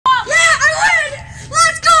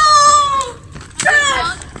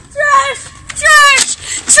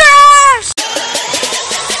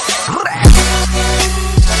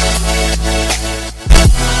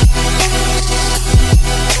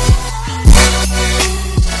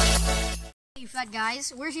You fat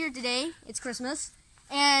guys, we're here today. It's Christmas,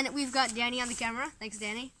 and we've got Danny on the camera. Thanks,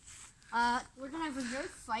 Danny. We're gonna have a Nerf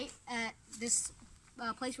fight at this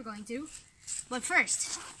place we're going to. But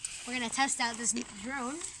first, we're gonna test out this new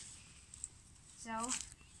drone. So,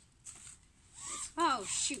 oh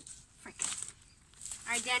shoot, frick!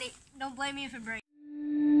 All right, Danny, don't blame me if it breaks.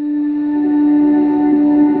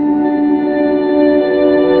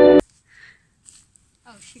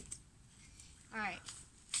 Oh shoot! All right.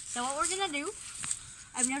 So what we're gonna do?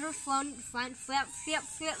 I've never found a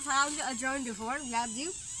drone before. That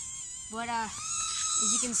do, but as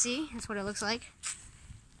you can see, that's what it looks like.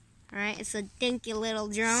 All right, it's a dinky little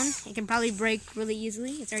drone. It can probably break really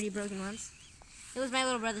easily. It's already broken once. It was my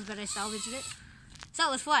little brother's, but I salvaged it.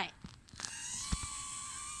 So let's fly it.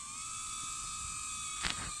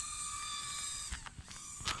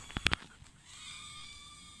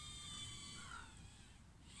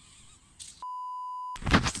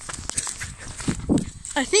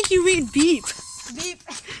 I think you mean beep. Beep.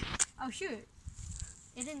 Oh shoot.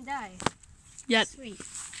 It didn't die. Yet. Sweet.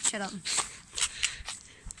 Shut up.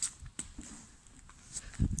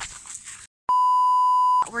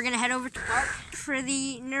 We're gonna head over to the park for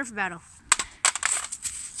the Nerf battle.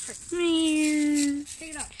 Take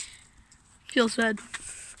it out. Feels bad.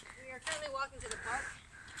 We are currently walking to the park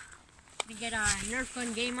to get our Nerf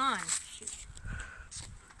gun game on.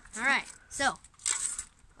 Alright, so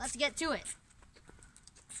let's get to it.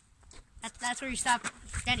 That's where you stop,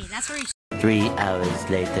 Danny. That's where you stop. 3 hours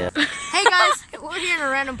later. Hey guys, we're here in a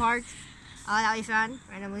random park that we found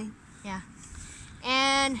randomly. Yeah.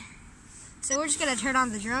 And so we're just gonna turn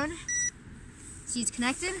on the drone. See, it's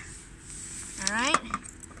connected. Alright.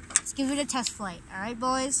 Let's give it a test flight. Alright,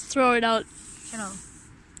 boys? Throw it out. Shut up.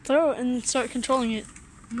 Throw it and start controlling it.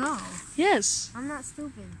 No. Yes. I'm not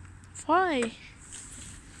stupid. Why?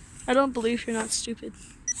 I don't believe you're not stupid.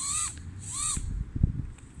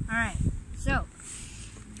 Alright, so.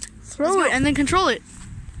 Throw it and then control it.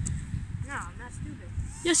 No, I'm not stupid.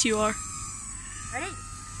 Yes, you are. Ready?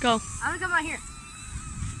 Go. I'm gonna come out here.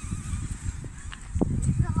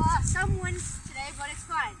 Some winds today, but it's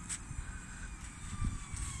fine.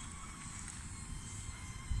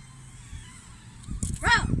 Bro,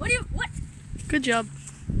 what? Good job.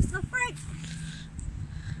 The frick?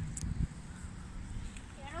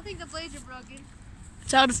 Yeah, I don't think the blades are broken.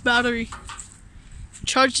 It's out of battery.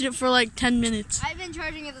 Charged it for like 10 minutes. I've been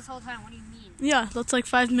charging it this whole time. What do you mean? Yeah, that's like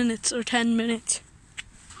 5 minutes or 10 minutes.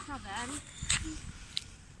 It's not bad.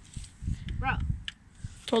 Bro.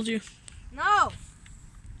 Told you. No!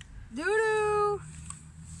 Doo-doo!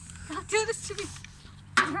 Don't do this to me.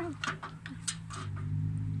 Bro.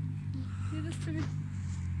 Do this to me.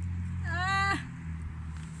 Ah!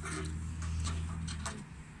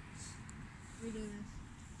 Redo this.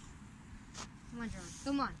 Come on, drone.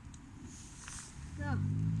 Come on. Go.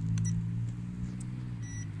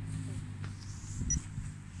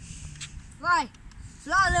 Fly.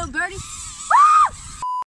 Fly, little birdie. Woo!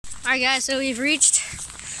 Alright guys, so we've reached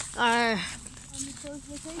our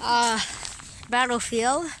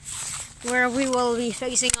battlefield where we will be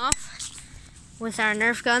facing off with our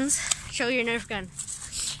Nerf guns. Show your Nerf gun.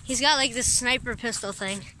 He's got like this sniper pistol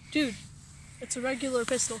thing. Dude, it's a regular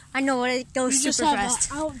pistol. I know, it goes super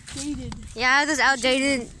fast. Outdated. Yeah, I have this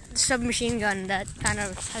outdated submachine gun that kind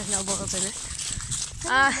of has no bullets in it.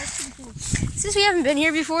 Since we haven't been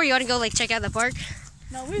here before, you want to go like check out the park?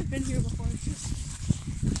 No, we've been here before. It's just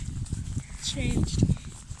changed.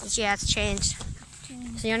 Yeah, it's changed.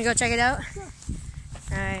 So you want to go check it out? Sure.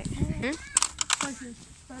 All right.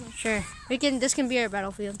 Sure. This can be our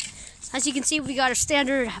battlefield. As you can see, we got our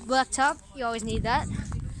standard black top. You always need that.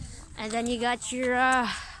 And then you got your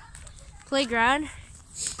playground.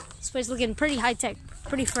 This place is looking pretty high tech,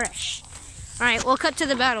 pretty fresh. All right, we'll cut to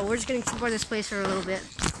the battle. We're just gonna explore this place for a little bit.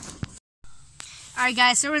 All right,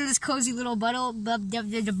 guys. So we're in this cozy little bubble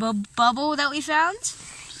that we found.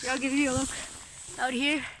 Here, I'll give you a look out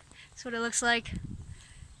here. That's what it looks like.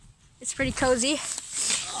 It's pretty cozy.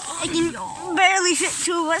 I can barely fit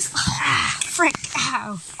two of us. Frick!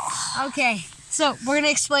 Ow. Okay, so we're gonna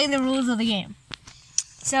explain the rules of the game.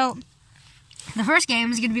 So the first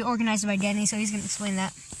game is gonna be organized by Danny, so he's gonna explain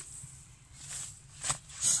that.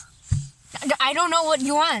 I don't know what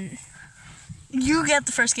you want. You get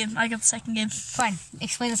the first game, I get the second game. Fine,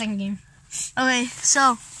 explain the second game. Okay,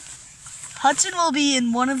 so Hudson will be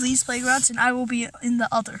in one of these playgrounds and I will be in the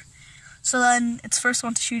other. So then it's first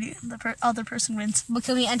one to shoot you. The other person wins. But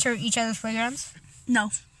can we enter each other's playgrounds?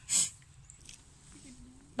 No.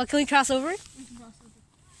 But can we cross over? We can cross over.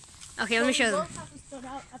 Okay, let me show them. Both have to start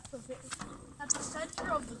out at the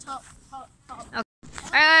center of the top. Okay.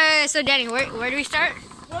 Alright, so Danny, where do we start?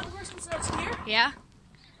 One person starts here. Yeah?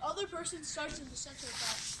 Other person starts in the center of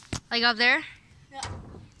that. Like up there? Yeah.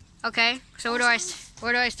 Okay. So where do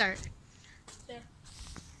I start? There.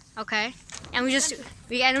 Okay. And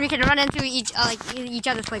we can run into each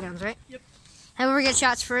other's playgrounds, right? Yep. Whoever gets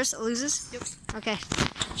shots first loses? Yep. Okay.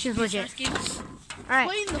 She's legit. First game. Alright.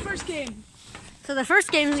 Playing the first game. So the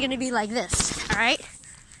first game is gonna be like this, alright?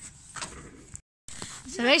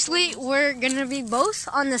 So basically we're gonna be both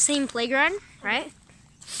on the same playground, right?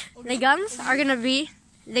 Okay. The guns are gonna be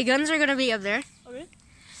up there. Okay.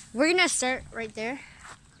 We're gonna start right there.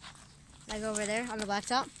 Like over there on the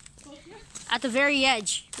blacktop. At the very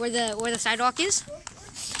edge where the sidewalk is.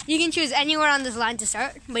 You can choose anywhere on this line to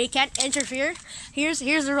start, but you can't interfere. Here's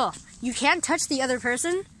the rule. You can't touch the other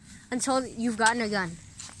person until you've gotten a gun.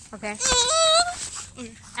 Okay?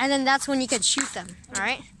 And then that's when you can shoot them.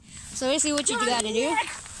 Alright? So basically what you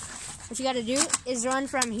gotta do is run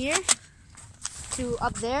from here to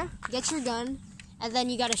up there, get your gun, and then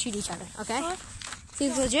you gotta shoot each other. Okay?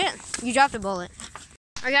 Seems legit. You dropped a bullet.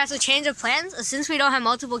 Alright guys, so change of plans. Since we don't have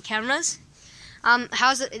multiple cameras,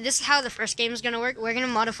 this is how the first game is gonna work. We're gonna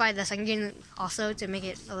modify the second game also to make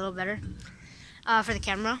it a little better for the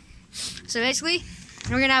camera. So basically,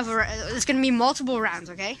 it's gonna be multiple rounds.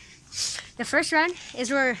 Okay. The first round is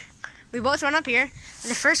where we both run up here. And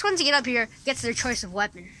the first one to get up here gets their choice of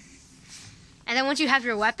weapon. And then once you have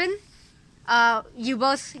your weapon, you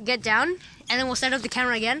both get down, and then we'll set up the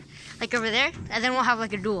camera again, like over there, and then we'll have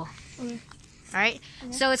like a duel. Okay. All right.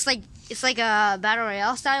 Okay. So it's like a battle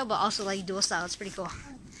royale style, but also like duel style. It's pretty cool.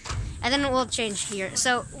 And then we'll change here.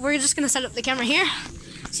 So we're just gonna set up the camera here,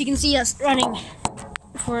 so you can see us running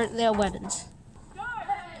for the weapons.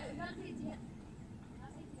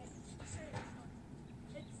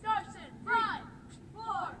 It starts in 5,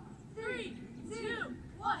 4, 3, 2,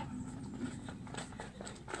 1.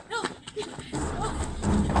 No.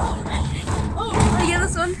 Oh, you get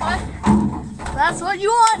this one? That's what you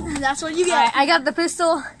want. That's what you get. Alright, I got the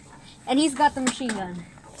pistol, and he's got the machine gun.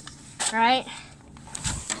 Alright.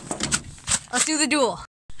 Let's do the duel.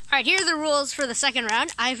 Alright, here are the rules for the second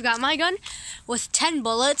round. I've got my gun with 10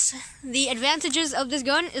 bullets. The advantages of this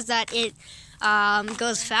gun is that it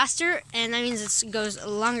goes faster, and that means it goes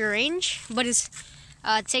longer range, but it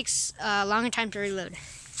takes a longer time to reload.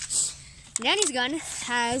 Nanny's gun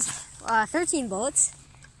has 13 bullets.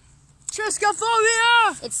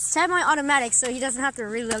 Triscophobia! It's semi-automatic, so he doesn't have to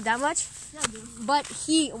reload that much. Yeah, dude. But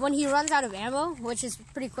when he runs out of ammo, which is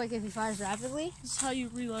pretty quick if he fires rapidly. This is how you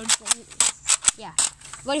reload. Yeah.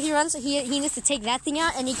 But if he runs, he needs to take that thing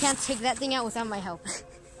out, and he can't take that thing out without my help.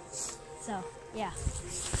 So, yeah.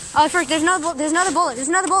 Oh, frick, there's another bullet. There's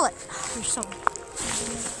another bullet. You're so...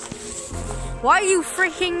 Why are you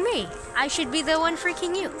freaking me? I should be the one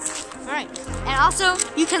freaking you. Alright. And also,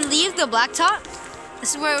 you can leave the blacktop.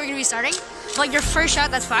 This is where we're going to be starting. But your first shot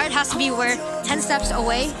that's fired has to be 10 steps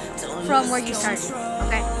away from where you started.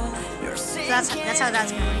 Okay? So that's how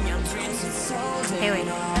that's going to be. Okay, wait.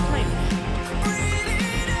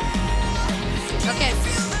 Okay.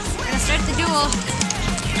 We're going to start the duel.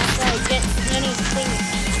 Let's get Nanny's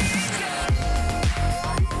thing.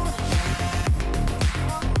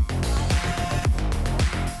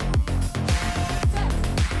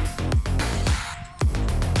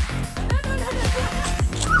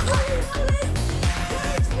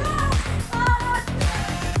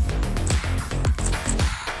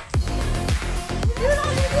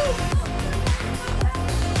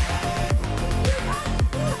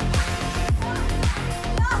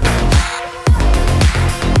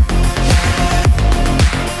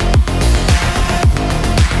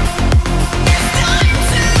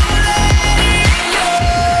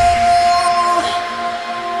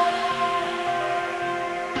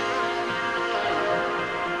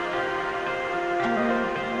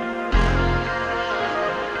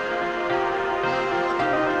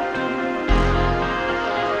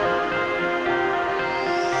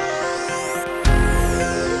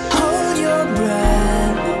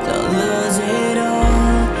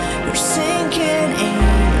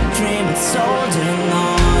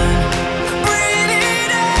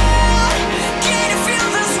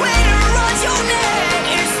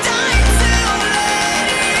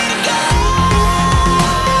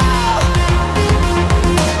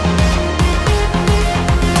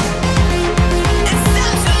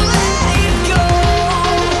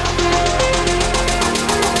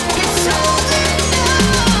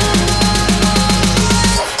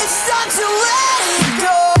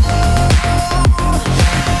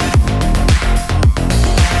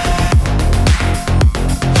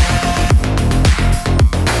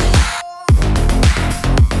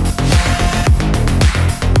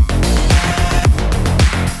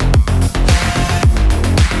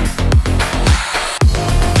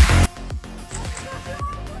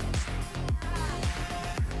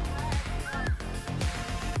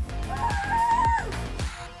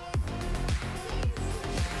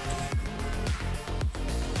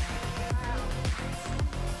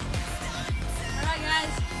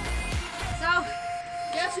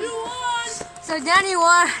 Guess who won? So Danny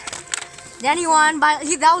won. Danny won, but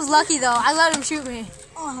that was lucky though. I let him shoot me.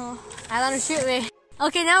 Uh-huh. I let him shoot me.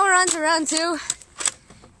 Okay, now we're on to round 2.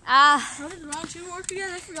 How did round 2 work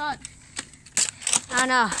again? I forgot. I don't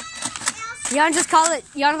know. You wanna just call it?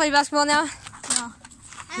 You wanna play basketball now? No.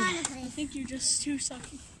 I think you're just too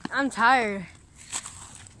sucky. I'm tired.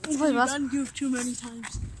 You play You've basketball? done goof too many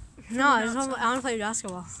times. No, I wanna play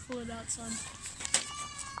basketball. Pull it out, son.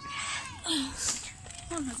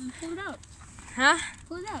 Come on, Hudson, pull it out. Huh?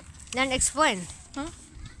 Pull it out. Then explain. Huh?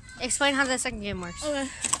 Explain how the second game works. Okay.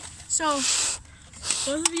 So,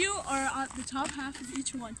 both of you are at the top half of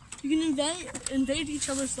each one. You can invade each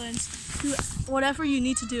other's lands. Do whatever you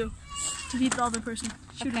need to do to beat the other person.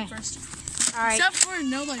 Shoot him first. All right. Except for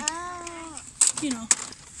no, like, you know.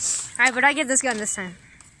 All right, but I get this gun this time.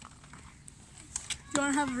 You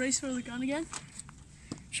want to have a race for the gun again?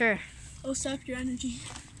 Sure. Oh, sap your energy.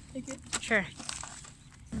 Take it. Sure.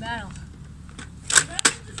 Battle. What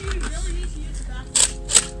happens if you really need to use the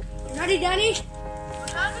bathroom? Ready, Danny? What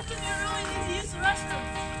happens if you really need to use the restroom?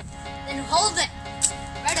 Then hold it.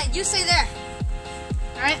 Ready? You stay there.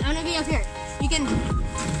 All right, I'm gonna be up here. You can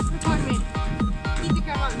record me. Keep the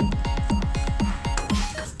camera on me.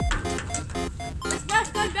 This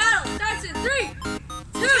last gun battle starts in 3,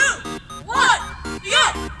 2, 1.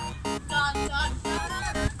 Begin! Dun, dun,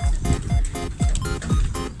 dun.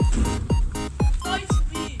 Fight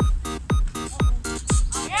me. Uh-oh.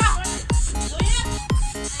 Yeah. Oh, yeah.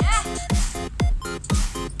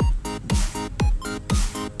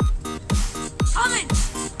 Coming!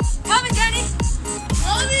 Coming, Danny!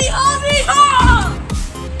 Hold me, hold!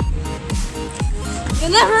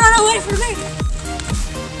 You'll never run away from me!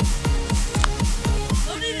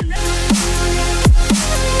 Don't even know.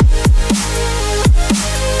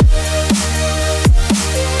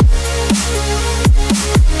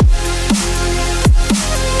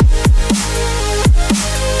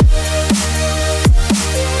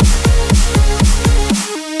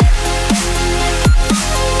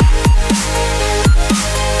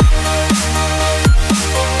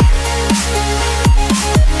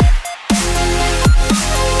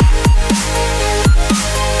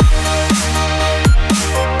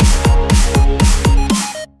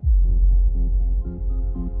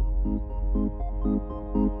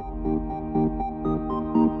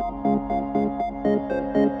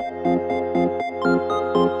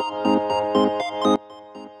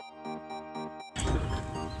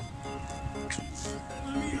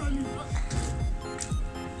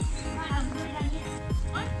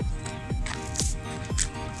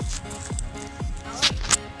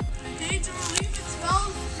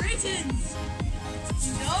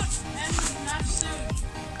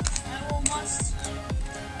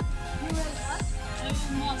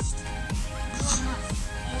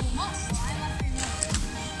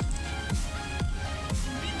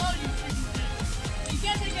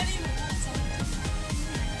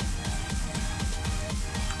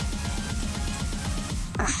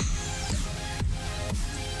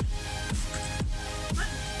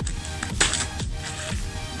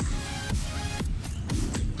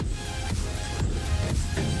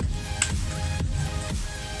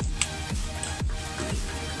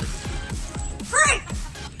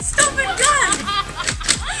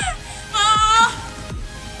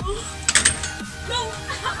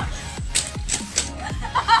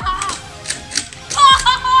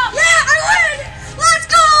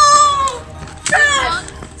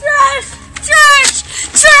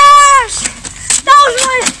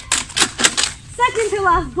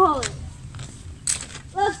 last bullet.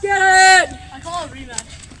 Let's get it! I call it a rematch.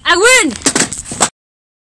 I win!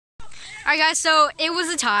 Alright guys, so it was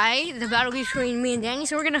a tie, the battle between me and Danny,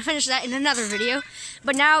 so we're going to finish that in another video.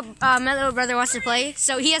 But now my little brother wants to play,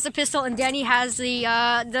 so he has the pistol and Danny has the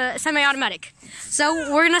semi-automatic. So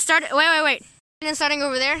we're going to start, wait. Brandon's starting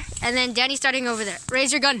over there, and then Danny's starting over there.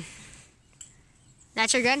 Raise your gun.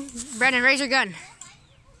 That's your gun? Brandon, raise your gun.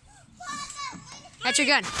 That's your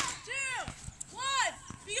gun.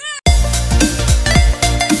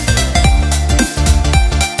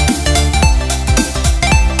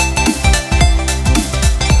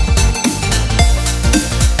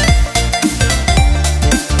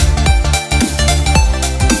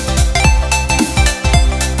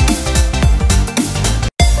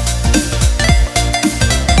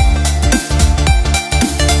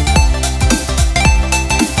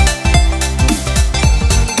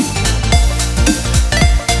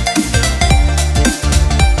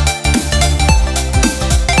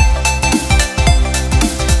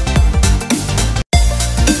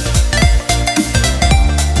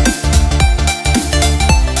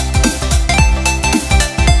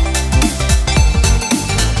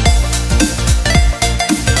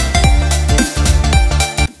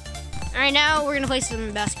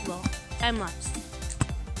 much.